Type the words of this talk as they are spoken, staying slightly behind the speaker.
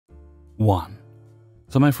1.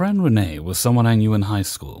 So my friend Renee was someone I knew in high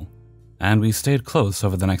school, and we stayed close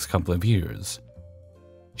over the next couple of years.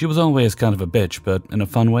 She was always kind of a bitch, but in a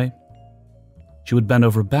fun way. She would bend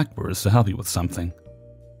over backwards to help you with something,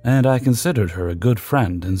 and I considered her a good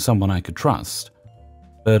friend and someone I could trust.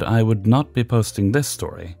 But I would not be posting this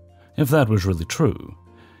story if that was really true.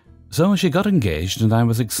 So she got engaged and I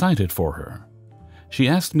was excited for her. She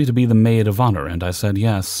asked me to be the maid of honor and I said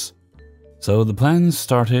yes. So the plans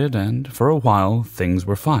started and for a while things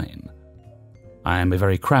were fine. I am a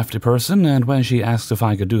very crafty person, and when she asked if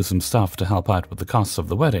I could do some stuff to help out with the costs of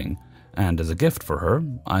the wedding, and as a gift for her,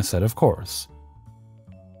 I said of course.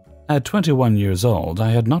 At 21 years old, I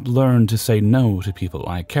had not learned to say no to people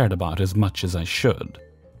I cared about as much as I should.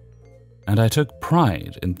 And I took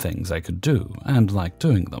pride in things I could do and liked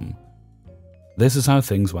doing them. This is how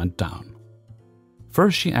things went down.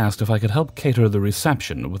 First, she asked if I could help cater the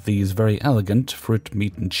reception with these very elegant fruit,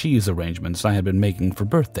 meat, and cheese arrangements I had been making for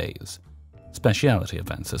birthdays, specialty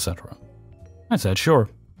events, etc. I said sure,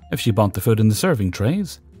 if she bought the food in the serving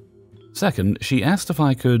trays. Second, she asked if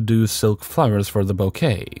I could do silk flowers for the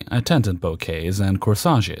bouquet, attendant bouquets, and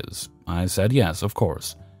corsages. I said yes, of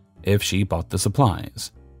course, if she bought the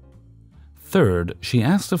supplies. Third, she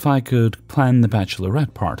asked if I could plan the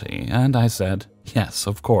bachelorette party, and I said yes,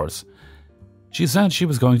 of course. She said she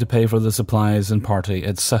was going to pay for the supplies and party,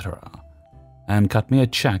 etc., and cut me a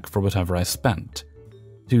check for whatever I spent,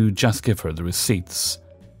 to just give her the receipts.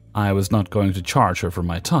 I was not going to charge her for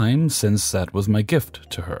my time, since that was my gift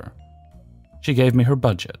to her. She gave me her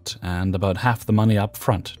budget, and about half the money up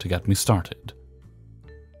front to get me started.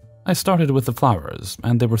 I started with the flowers,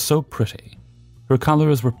 and they were so pretty. Her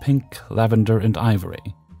colors were pink, lavender, and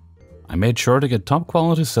ivory. I made sure to get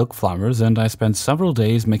top-quality silk flowers, and I spent several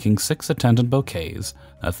days making 6 attendant bouquets,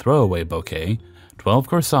 a throwaway bouquet, 12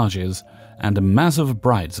 corsages, and a massive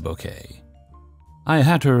bride's bouquet. I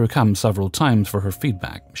had her come several times for her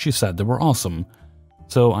feedback. She said they were awesome,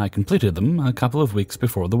 so I completed them a couple of weeks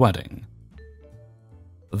before the wedding.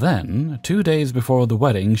 Then, 2 days before the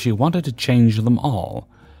wedding, she wanted to change them all.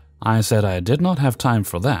 I said I did not have time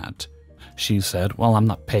for that. She said, well, I'm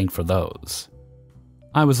not paying for those.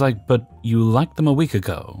 I was like, but you liked them a week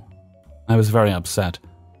ago. I was very upset.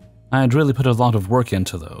 I had really put a lot of work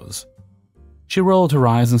into those. She rolled her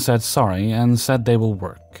eyes and said sorry and said they will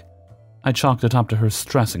work. I chalked it up to her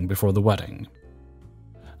stressing before the wedding.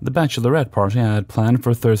 The bachelorette party I had planned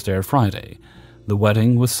for Thursday or Friday. The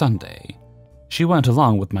wedding was Sunday. She went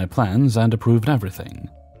along with my plans and approved everything.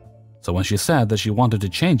 So when she said that she wanted to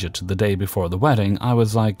change it to the day before the wedding, I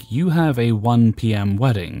was like, you have a 1 p.m.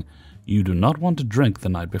 wedding. You do not want to drink the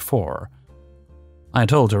night before. I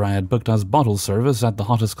told her I had booked us bottle service at the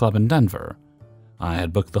hottest club in Denver. I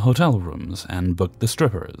had booked the hotel rooms and booked the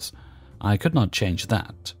strippers. I could not change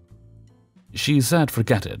that. She said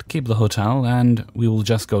forget it, keep the hotel and we will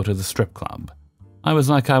just go to the strip club. I was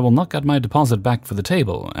like, I will not get my deposit back for the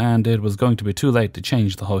table, and it was going to be too late to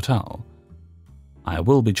change the hotel. I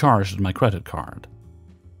will be charged my credit card.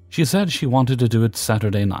 She said she wanted to do it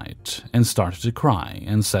Saturday night, and started to cry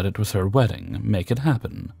and said it was her wedding, make it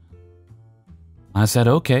happen. I said,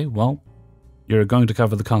 okay, well, you're going to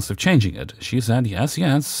cover the cost of changing it. She said yes,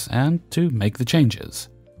 yes, and to make the changes.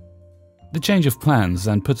 The change of plans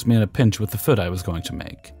then puts me in a pinch with the food I was going to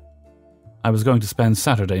make. I was going to spend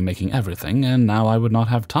Saturday making everything, and now I would not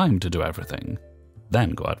have time to do everything,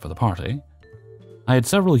 then go out for the party. I had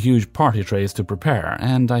several huge party trays to prepare,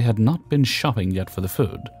 and I had not been shopping yet for the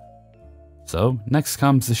food. So, next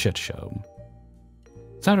comes the shit show.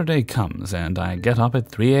 Saturday comes, and I get up at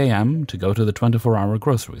 3 a.m. to go to the 24-hour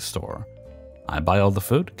grocery store. I buy all the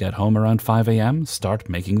food, get home around 5 a.m., start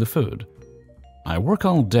making the food. I work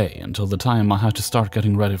all day until the time I have to start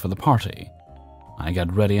getting ready for the party. I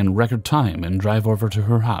get ready in record time and drive over to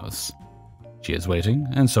her house. She is waiting,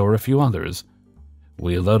 and so are a few others.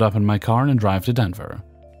 We load up in my car and drive to Denver.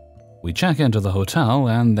 We check into the hotel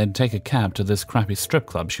and then take a cab to this crappy strip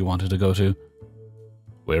club she wanted to go to.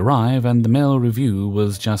 We arrive and the male review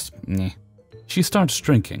was just meh. She starts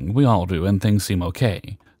drinking, we all do, and things seem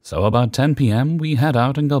okay. So about 10 p.m. we head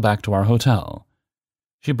out and go back to our hotel.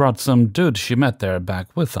 She brought some dude she met there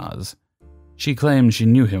back with us. She claimed she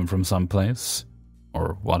knew him from someplace.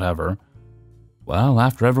 Or whatever. Well,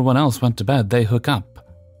 after everyone else went to bed, they hook up.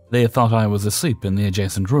 They thought I was asleep in the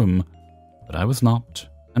adjacent room, but I was not,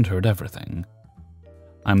 and heard everything.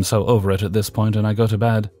 I'm so over it at this point, and I go to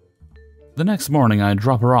bed. The next morning, I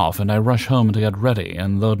drop her off, and I rush home to get ready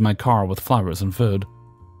and load my car with flowers and food.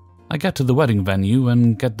 I get to the wedding venue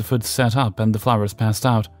and get the food set up and the flowers passed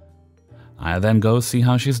out. I then go see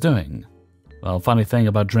how she's doing. Well, funny thing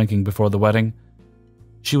about drinking before the wedding,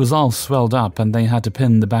 She was all swelled up and they had to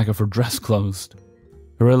pin the back of her dress closed.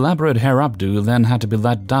 Her elaborate hair updo then had to be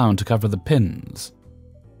let down to cover the pins.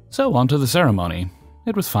 So on to the ceremony.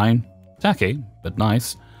 It was fine. Tacky, but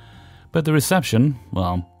nice. But the reception,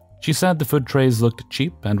 well, she said the food trays looked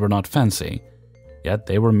cheap and were not fancy. Yet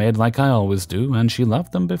they were made like I always do, and she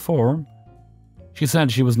loved them before. She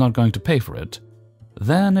said she was not going to pay for it.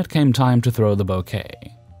 Then it came time to throw the bouquet.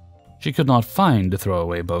 She could not find a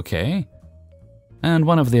throwaway bouquet, and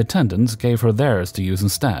one of the attendants gave her theirs to use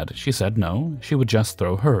instead. She said no, she would just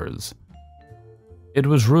throw hers. It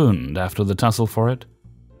was ruined after the tussle for it.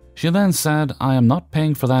 She then said, I am not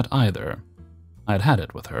paying for that either. I'd had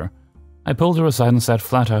it with her. I pulled her aside and said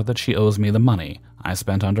flat out that she owes me the money. I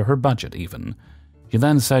spent under her budget even. She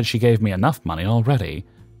then said she gave me enough money already,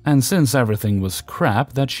 and since everything was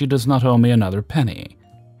crap, that she does not owe me another penny.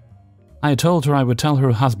 I told her I would tell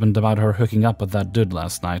her husband about her hooking up with that dude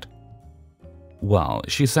last night. Well,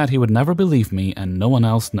 she said he would never believe me and no one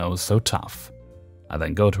else knows so tough. I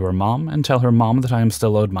then go to her mom and tell her mom that I am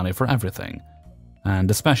still owed money for everything, and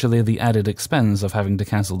especially the added expense of having to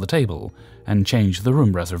cancel the table and change the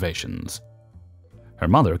room reservations. Her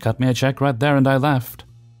mother cut me a check right there and I left.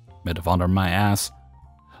 Maid of honor my ass.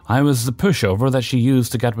 I was the pushover that she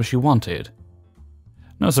used to get what she wanted.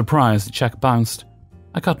 No surprise the check bounced.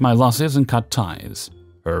 I cut my losses and cut ties.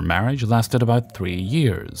 Her marriage lasted about 3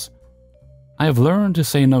 years. I have learned to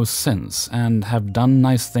say no since and have done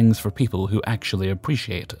nice things for people who actually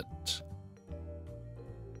appreciate it.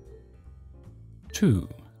 2.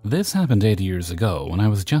 This happened 8 years ago when I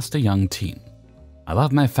was just a young teen. I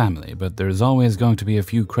love my family, but there's always going to be a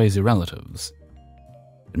few crazy relatives.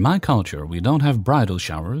 In my culture, we don't have bridal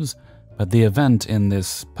showers, but the event in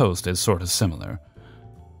this post is sort of similar.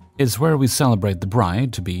 It's where we celebrate the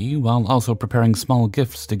bride-to-be while also preparing small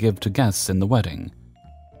gifts to give to guests in the wedding.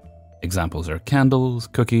 Examples are candles,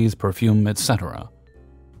 cookies, perfume, etc.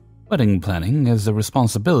 Wedding planning is the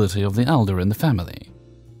responsibility of the elder in the family.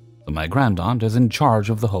 So my grandaunt is in charge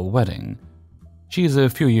of the whole wedding. She's a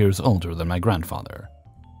few years older than my grandfather.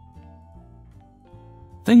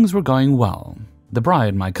 Things were going well. The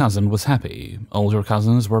bride, my cousin, was happy. Older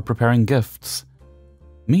cousins were preparing gifts.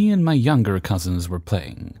 Me and my younger cousins were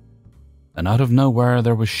playing. And out of nowhere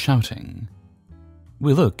there was shouting.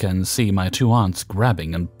 We look and see my 2 aunts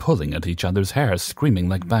grabbing and pulling at each other's hair, screaming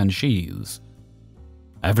like banshees.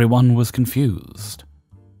 Everyone was confused.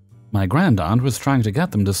 My grandaunt was trying to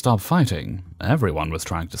get them to stop fighting. Everyone was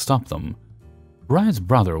trying to stop them. Bride's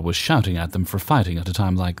brother was shouting at them for fighting at a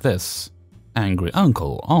time like this. Angry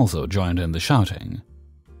uncle also joined in the shouting.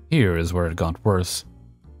 Here is where it got worse.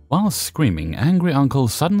 While screaming, angry uncle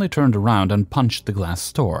suddenly turned around and punched the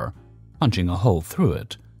glass door, punching a hole through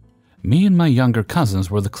it. Me and my younger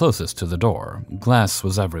cousins were the closest to the door. Glass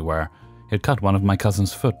was everywhere. It cut one of my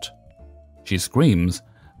cousin's foot. She screams.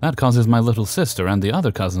 That causes my little sister and the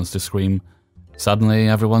other cousins to scream. Suddenly,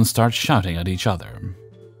 everyone starts shouting at each other.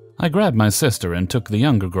 I grabbed my sister and took the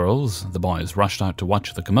younger girls, the boys rushed out to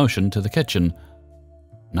watch the commotion, to the kitchen.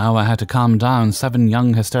 Now I had to calm down 7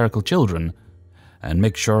 young hysterical children and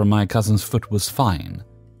make sure my cousin's foot was fine.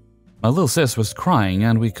 My little sis was crying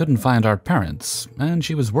and we couldn't find our parents, and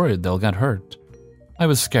she was worried they'll get hurt. I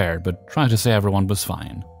was scared, but tried to say everyone was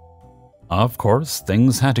fine. Of course,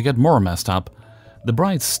 things had to get more messed up. The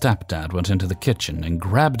bride's stepdad went into the kitchen and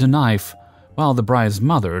grabbed a knife, while the bride's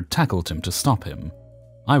mother tackled him to stop him.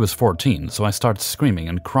 I was 14, so I started screaming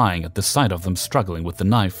and crying at the sight of them struggling with the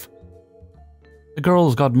knife. The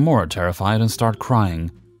girls got more terrified and started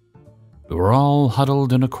crying. We were all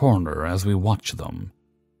huddled in a corner as we watched them.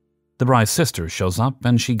 The bride's sister shows up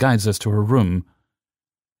and she guides us to her room.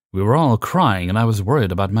 We were all crying and I was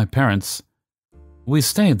worried about my parents. We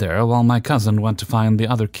stayed there while my cousin went to find the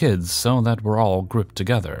other kids so that we're all grouped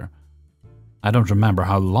together. I don't remember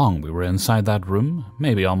how long we were inside that room,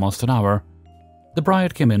 maybe almost an hour. The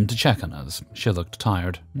bride came in to check on us. She looked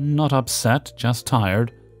tired. Not upset, just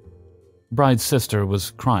tired. Bride's sister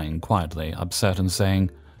was crying quietly, upset and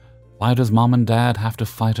saying, "Why does Mom and Dad have to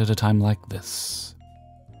fight at a time like this?"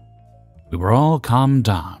 We were all calmed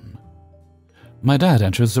down. My dad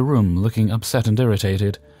enters the room looking upset and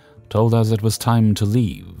irritated, told us it was time to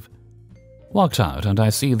leave. Walked out and I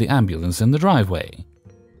see the ambulance in the driveway.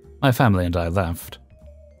 My family and I left.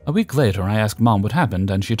 A week later I asked Mom what happened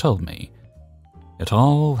and she told me. It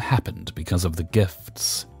all happened because of the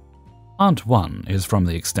gifts. Aunt 1 is from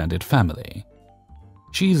the extended family.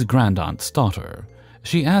 She's grandaunt's daughter.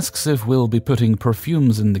 She asks if we'll be putting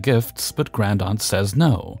perfumes in the gifts, but grandaunt says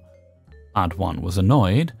no. Aunt 1 was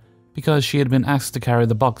annoyed because she had been asked to carry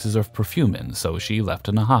the boxes of perfume in, so she left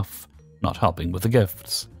in a huff, not helping with the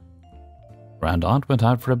gifts. Grandaunt went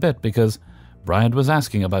out for a bit because Bride was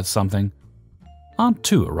asking about something. Aunt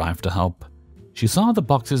 2 arrived to help. She saw the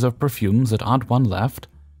boxes of perfumes that Aunt 1 left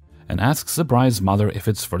and asks the bride's mother if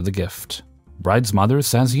it's for the gift. Bride's mother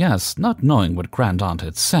says yes, not knowing what Grandaunt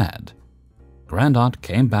had said. Grandaunt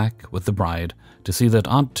came back with the bride to see that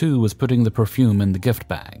Aunt 2 was putting the perfume in the gift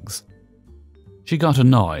bags. She got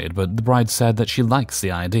annoyed, but the bride said that she likes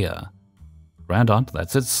the idea. Grandaunt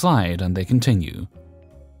lets it slide and they continue.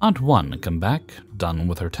 Aunt 1 come back, done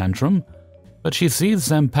with her tantrum, but she sees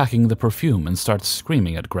them packing the perfume and starts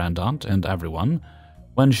screaming at Grandaunt and everyone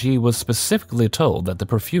when she was specifically told that the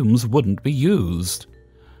perfumes wouldn't be used.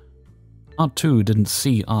 Aunt 2 didn't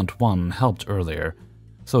see Aunt 1 helped earlier,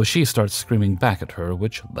 so she starts screaming back at her,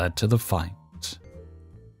 which led to the fight.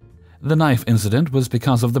 The knife incident was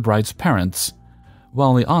because of the bride's parents.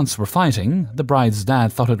 While the aunts were fighting, the bride's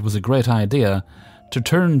dad thought it was a great idea to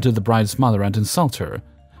turn to the bride's mother and insult her,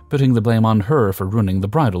 putting the blame on her for ruining the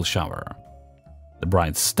bridal shower. The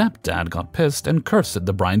bride's stepdad got pissed and cursed at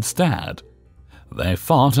the bride's dad. They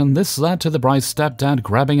fought, and this led to the bride's stepdad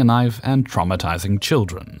grabbing a knife and traumatizing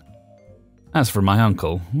children. As for my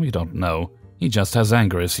uncle, we don't know. He just has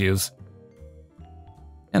anger issues.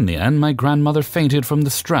 In the end, my grandmother fainted from the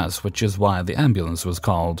stress, which is why the ambulance was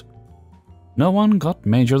called. No one got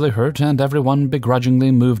majorly hurt, and everyone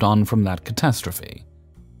begrudgingly moved on from that catastrophe.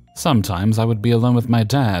 Sometimes I would be alone with my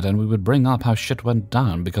dad, and we would bring up how shit went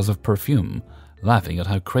down because of perfume, laughing at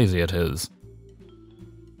how crazy it is.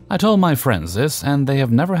 I told my friends this, and they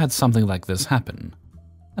have never had something like this happen.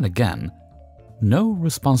 And again, no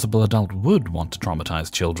responsible adult would want to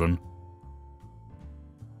traumatize children.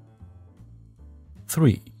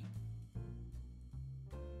 3.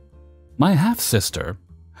 My half-sister,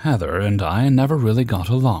 Heather, and I never really got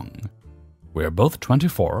along. We're both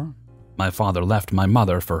 24. My father left my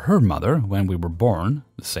mother for her mother when we were born,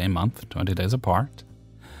 the same month, 20 days apart.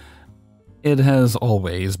 It has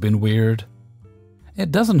always been weird.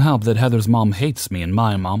 It doesn't help that Heather's mom hates me and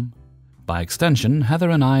my mom. By extension, Heather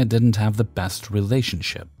and I didn't have the best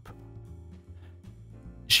relationship.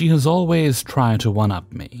 She has always tried to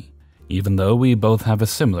one-up me, even though we both have a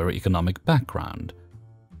similar economic background.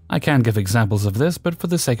 I can give examples of this, but for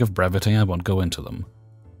the sake of brevity, I won't go into them.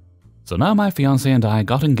 So now my fiancé and I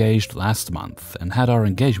got engaged last month and had our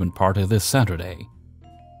engagement party this Saturday.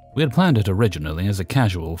 We had planned it originally as a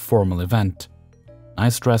casual, formal event.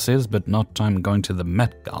 Nice dresses, but not I'm going to the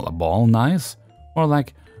Met Gala ball nice, or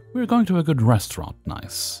like we're going to a good restaurant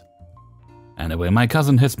nice. Anyway, my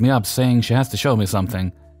cousin hits me up saying she has to show me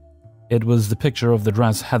something. It was the picture of the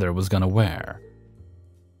dress Heather was gonna wear.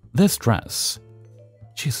 This dress,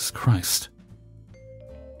 Jesus Christ.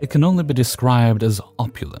 It can only be described as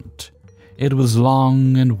opulent. It was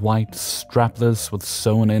long and white, strapless with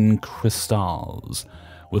sewn-in crystals,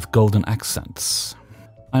 with golden accents.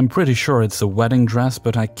 I'm pretty sure it's a wedding dress,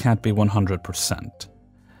 but I can't be 100%.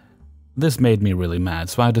 This made me really mad,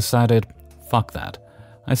 so I decided, fuck that.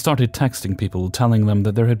 I started texting people telling them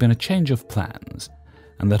that there had been a change of plans,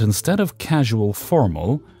 and that instead of casual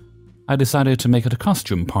formal, I decided to make it a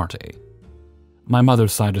costume party. My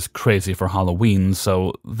mother's side is crazy for Halloween,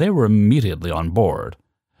 so they were immediately on board.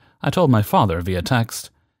 I told my father via text,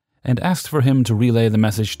 and asked for him to relay the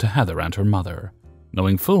message to Heather and her mother,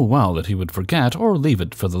 knowing full well that he would forget or leave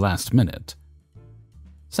it for the last minute.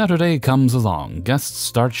 Saturday comes along, guests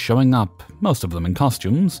start showing up, most of them in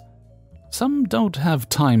costumes. Some don't have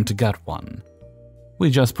time to get one. We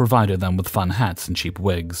just provided them with fun hats and cheap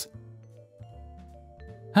wigs.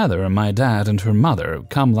 Heather, my dad, and her mother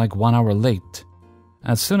come like 1 hour late.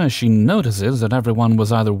 As soon as she notices that everyone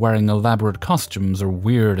was either wearing elaborate costumes or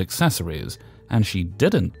weird accessories, and she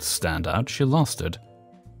didn't stand out, she lost it.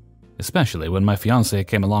 Especially when my fiancé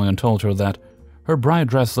came along and told her that her bride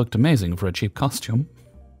dress looked amazing for a cheap costume.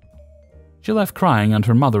 She left crying, and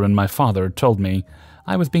her mother and my father told me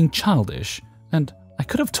I was being childish, and I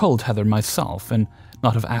could have told Heather myself and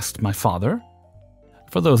not have asked my father.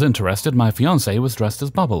 For those interested, my fiancé was dressed as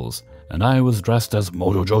Bubbles, and I was dressed as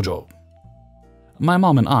Mojo Jojo. My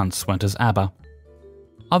mom and aunts went as ABBA.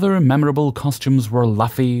 Other memorable costumes were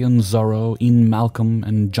Luffy and Zorro, Ian Malcolm,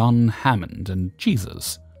 and John Hammond, and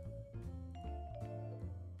Jesus.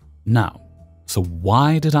 Now, so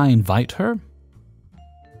why did I invite her?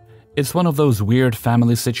 It's one of those weird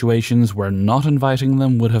family situations where not inviting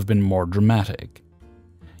them would have been more dramatic.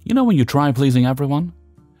 You know when you try pleasing everyone?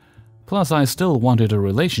 Plus, I still wanted a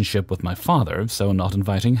relationship with my father, so not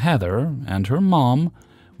inviting Heather and her mom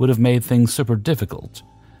would have made things super difficult,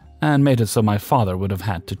 and made it so my father would have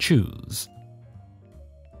had to choose.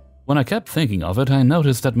 When I kept thinking of it, I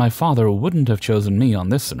noticed that my father wouldn't have chosen me on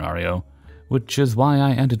this scenario, which is why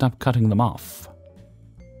I ended up cutting them off.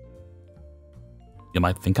 You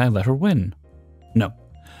might think I let her win. No,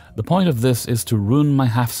 the point of this is to ruin my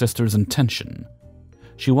half-sister's intention.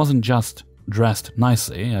 She wasn't just dressed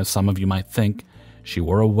nicely, as some of you might think. She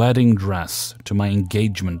wore a wedding dress to my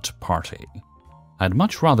engagement party. I'd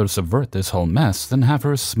much rather subvert this whole mess than have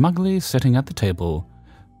her smugly sitting at the table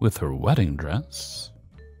with her wedding dress.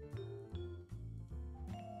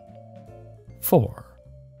 4.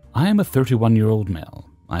 I am a 31-year-old male.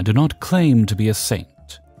 I do not claim to be a saint.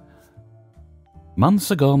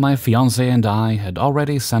 Months ago, my fiancé and I had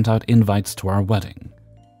already sent out invites to our wedding.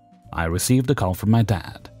 I received a call from my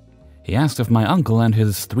dad. He asked if my uncle and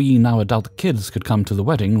his 3 now adult kids could come to the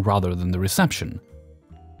wedding rather than the reception.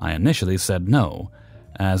 I initially said no,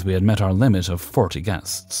 as we had met our limit of 40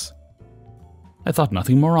 guests. I thought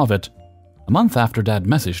nothing more of it. A month after, Dad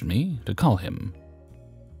messaged me to call him.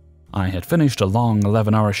 I had finished a long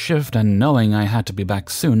 11-hour shift, and knowing I had to be back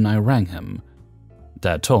soon, I rang him.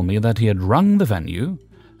 Dad told me that he had rung the venue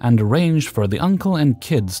and arranged for the uncle and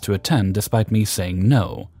kids to attend despite me saying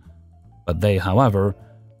no, but they, however,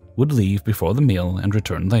 would leave before the meal and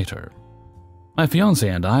return later. My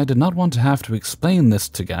fiancé and I did not want to have to explain this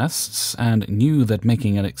to guests and knew that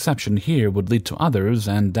making an exception here would lead to others,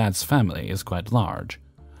 and Dad's family is quite large.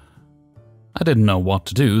 I didn't know what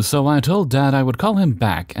to do, so I told Dad I would call him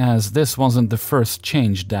back, as this wasn't the first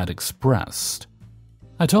change Dad expressed.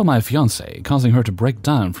 I told my fiancé, causing her to break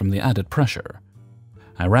down from the added pressure.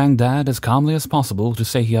 I rang Dad as calmly as possible to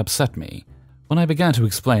say he upset me. When I began to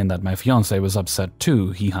explain that my fiancé was upset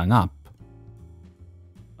too, he hung up.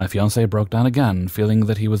 My fiancé broke down again, feeling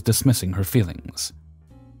that he was dismissing her feelings.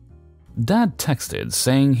 Dad texted,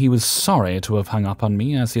 saying he was sorry to have hung up on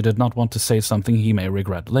me, as he did not want to say something he may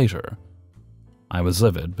regret later. I was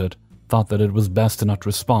livid, but thought that it was best to not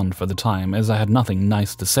respond for the time, as I had nothing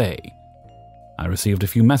nice to say. I received a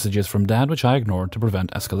few messages from Dad which I ignored to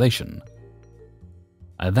prevent escalation.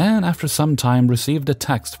 I then, after some time, received a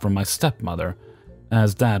text from my stepmother,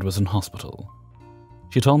 as Dad was in hospital.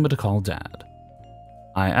 She told me to call Dad.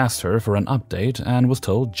 I asked her for an update and was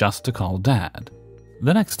told just to call Dad.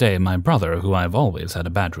 The next day, my brother, who I've always had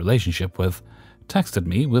a bad relationship with, texted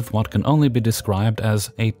me with what can only be described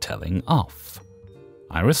as a telling off.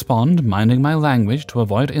 I respond, minding my language to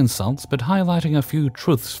avoid insults, but highlighting a few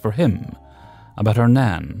truths for him about her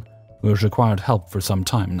nan, who has required help for some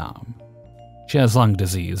time now. She has lung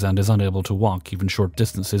disease and is unable to walk even short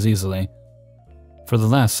distances easily. For the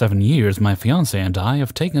last 7 years, my fiancé and I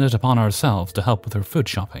have taken it upon ourselves to help with her food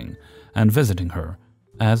shopping and visiting her,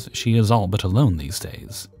 as she is all but alone these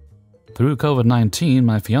days. Through COVID-19,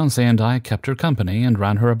 my fiancé and I kept her company and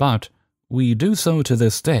ran her about. We do so to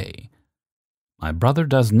this day. My brother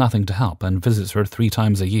does nothing to help and visits her 3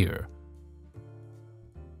 times a year.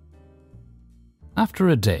 After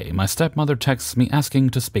a day, my stepmother texts me asking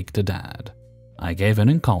to speak to Dad. I gave in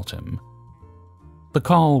and called him. The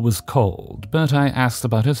call was cold, but I asked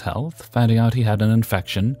about his health, finding out he had an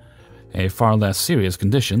infection, a far less serious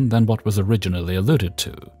condition than what was originally alluded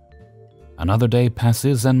to. Another day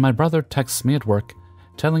passes and my brother texts me at work,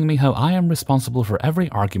 telling me how I am responsible for every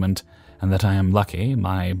argument and that I am lucky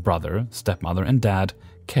my brother, stepmother, and Dad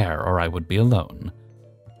care, or I would be alone.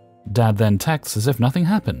 Dad then texts as if nothing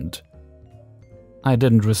happened. I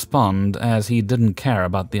didn't respond, as he didn't care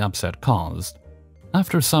about the upset caused.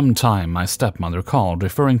 After some time, my stepmother called,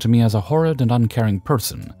 referring to me as a horrid and uncaring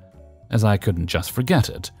person, as I couldn't just forget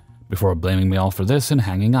it, before blaming me all for this and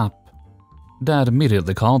hanging up. Dad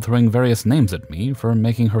immediately called, throwing various names at me for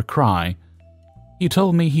making her cry. He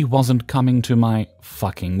told me he wasn't coming to my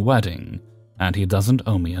fucking wedding, and he doesn't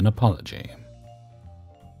owe me an apology.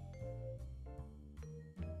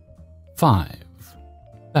 5.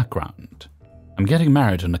 Background. I'm getting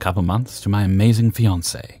married in a couple months to my amazing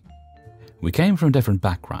fiancé. We came from different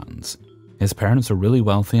backgrounds. His parents are really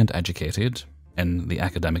wealthy and educated, in the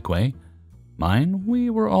academic way. Mine, we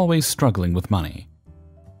were always struggling with money.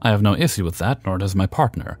 I have no issue with that, nor does my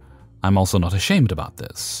partner. I'm also not ashamed about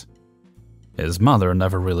this. His mother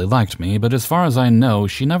never really liked me, but as far as I know,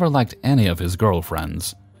 she never liked any of his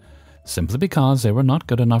girlfriends, simply because they were not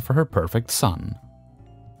good enough for her perfect son.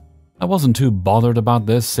 I wasn't too bothered about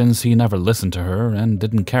this since he never listened to her and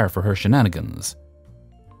didn't care for her shenanigans.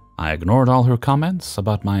 I ignored all her comments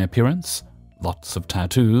about my appearance, lots of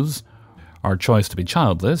tattoos, our choice to be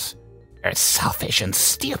childless. You're selfish and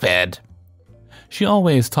stupid. She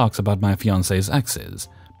always talks about my fiancé's exes,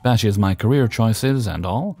 bashes my career choices and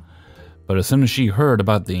all, but as soon as she heard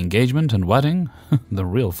about the engagement and wedding, the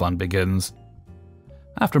real fun begins.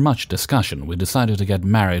 After much discussion, we decided to get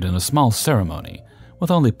married in a small ceremony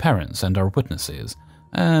with only parents and our witnesses,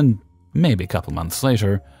 and maybe a couple months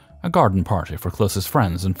later, a garden party for closest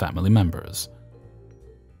friends and family members.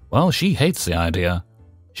 Well, she hates the idea.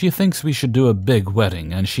 She thinks we should do a big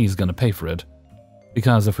wedding and she's gonna pay for it.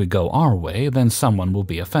 Because if we go our way, then someone will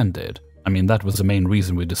be offended. I mean, that was the main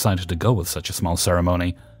reason we decided to go with such a small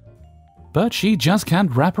ceremony. But she just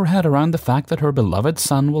can't wrap her head around the fact that her beloved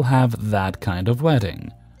son will have that kind of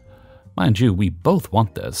wedding. Mind you, we both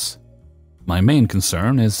want this. My main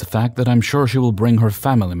concern is the fact that I'm sure she will bring her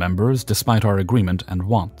family members despite our agreement and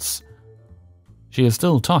wants. She is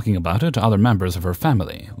still talking about it to other members of her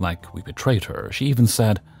family, like we betrayed her. She even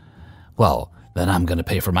said, "Well, then I'm gonna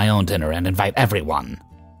pay for my own dinner and invite everyone."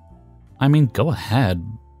 I mean, go ahead,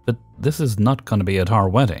 but this is not gonna be at our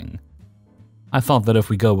wedding. I thought that if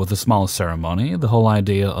we go with a small ceremony, the whole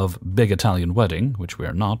idea of big Italian wedding, which we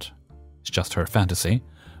are not, it's just her fantasy,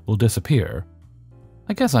 will disappear.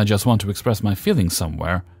 I guess I just want to express my feelings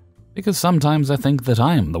somewhere, because sometimes I think that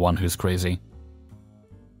I am the one who's crazy.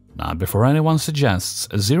 Now, before anyone suggests,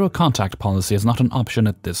 a zero-contact policy is not an option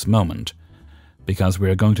at this moment, because we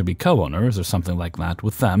are going to be co-owners or something like that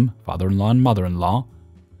with them, father-in-law and mother-in-law.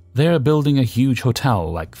 They are building a huge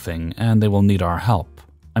hotel-like thing, and they will need our help.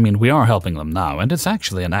 I mean, we are helping them now, and it's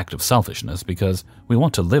actually an act of selfishness because we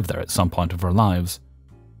want to live there at some point of our lives.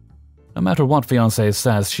 No matter what fiancé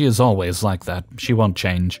says, she is always like that. She won't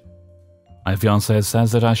change. My fiancé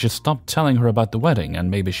says that I should stop telling her about the wedding,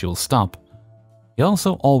 and maybe she'll stop. He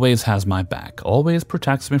also always has my back, always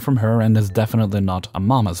protects me from her, and is definitely not a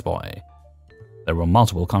mama's boy. There were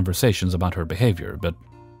multiple conversations about her behavior, but,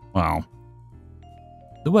 well.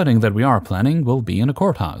 The wedding that we are planning will be in a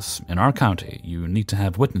courthouse, in our county. You need to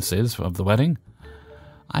have witnesses of the wedding.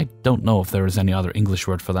 I don't know if there is any other English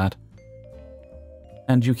word for that.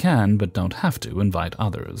 And you can, but don't have to, invite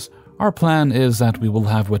others. Our plan is that we will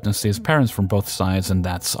have witnesses, parents from both sides, and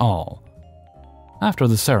that's all. After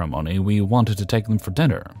the ceremony, we wanted to take them for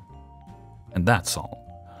dinner. And that's all.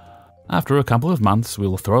 After a couple of months, we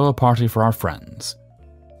will throw a party for our friends.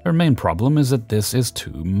 Her main problem is that this is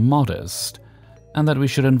too modest, and that we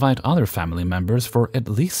should invite other family members for at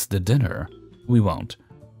least the dinner. We won't,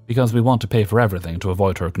 because we want to pay for everything to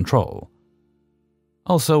avoid her control.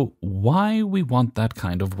 Also, why we want that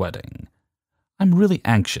kind of wedding? I'm really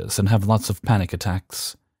anxious and have lots of panic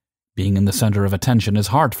attacks. Being in the center of attention is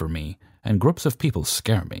hard for me, and groups of people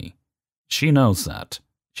scare me. She knows that.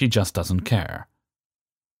 She just doesn't care.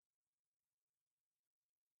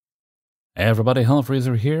 Hey everybody,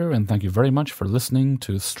 Hellfreezer here, and thank you very much for listening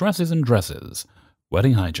to Stresses and Dresses,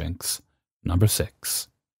 Wedding Hijinks, number 6.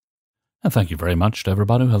 And thank you very much to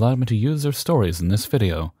everybody who allowed me to use their stories in this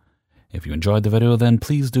video. If you enjoyed the video, then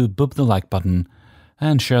please do boop the like button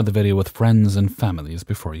and share the video with friends and families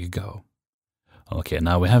before you go. Okay,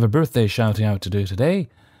 now we have a birthday shout-out to do today,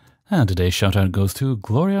 and today's shout-out goes to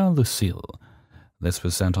Gloria Lucille. This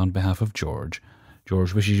was sent on behalf of George.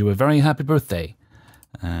 George wishes you a very happy birthday,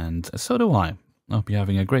 and so do I. I hope you're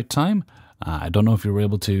having a great time. I don't know if you were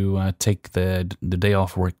able to take the day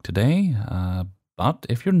off work today, but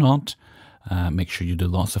if you're not, make sure you do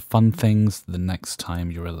lots of fun things the next time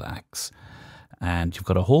you relax. And you've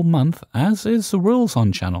got a whole month, as is the rules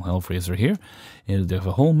on Channel Hellfreezer here. You have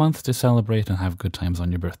a whole month to celebrate and have good times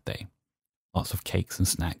on your birthday. Lots of cakes and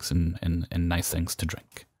snacks and nice things to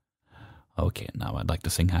drink. Okay, now I'd like to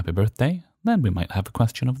sing Happy Birthday, then we might have a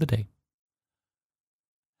question of the day.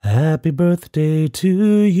 Happy birthday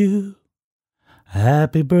to you.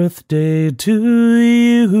 Happy birthday to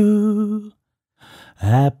you.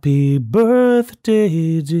 Happy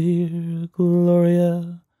birthday, dear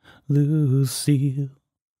Gloria Lucille.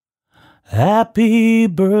 Happy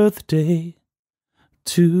birthday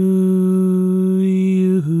to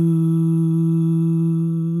you.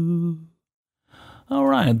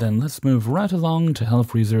 Alright then, let's move right along to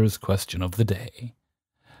Hellfreezer's question of the day.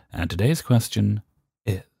 And today's question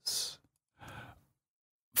is: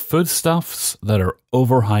 foodstuffs that are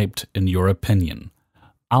overhyped in your opinion.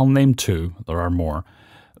 I'll name 2, there are more,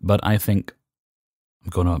 but I think I'm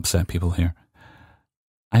going to upset people here.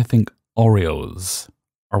 I think Oreos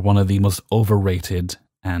are one of the most overrated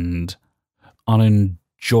and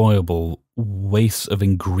unenjoyable wastes of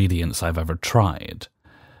ingredients I've ever tried.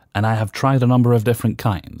 And I have tried a number of different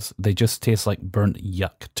kinds. They just taste like burnt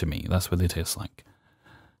yuck to me. That's what they taste like.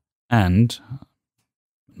 And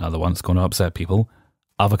another one that's going to upset people,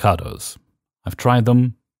 avocados. I've tried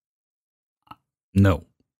them. No.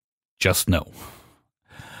 Just no.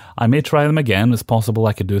 I may try them again. It's possible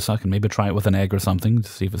I could do so. I can maybe try it with an egg or something to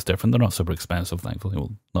see if it's different. They're not super expensive, thankfully.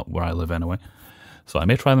 Well, not where I live anyway. So I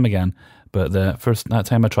may try them again. But that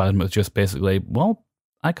time I tried them, it was just basically, well,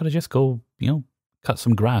 I could have just cut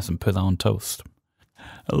some grass and put that on toast.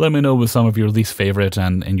 Let me know what some of your least favorite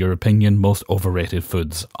and, in your opinion, most overrated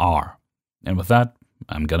foods are. And with that,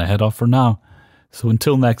 I'm going to head off for now. So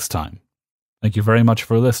until next time, thank you very much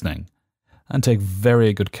for listening, and take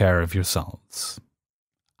very good care of yourselves.